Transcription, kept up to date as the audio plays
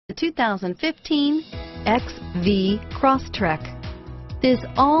The 2015 XV CROSSTREK. This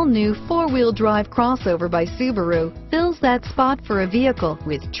all-new four-wheel drive crossover by Subaru fills that spot for a vehicle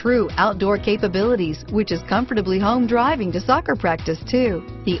with true outdoor capabilities, which is comfortably home driving to soccer practice too.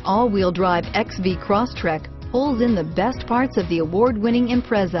 The all-wheel drive XV CROSSTREK pulls in the best parts of the award-winning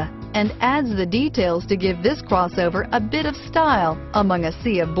Impreza and adds the details to give this crossover a bit of style among a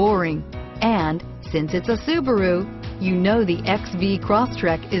sea of boring. And since it's a Subaru, you know the XV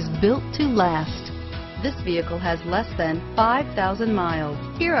CROSSTREK is built to last. This vehicle has less than 5,000 miles.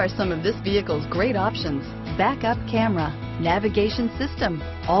 Here are some of this vehicle's great options: backup camera, navigation system,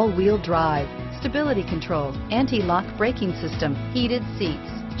 all-wheel drive, stability control, anti-lock braking system, heated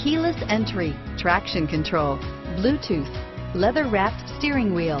seats, keyless entry, traction control, Bluetooth, leather-wrapped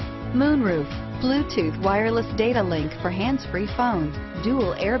steering wheel, moonroof, Bluetooth wireless data link for hands-free phone,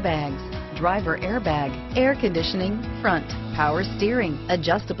 dual airbags, driver airbag, air conditioning, front, power steering,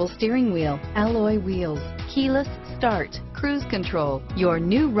 adjustable steering wheel, alloy wheels, keyless start, cruise control. Your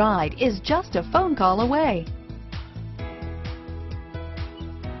new ride is just a phone call away.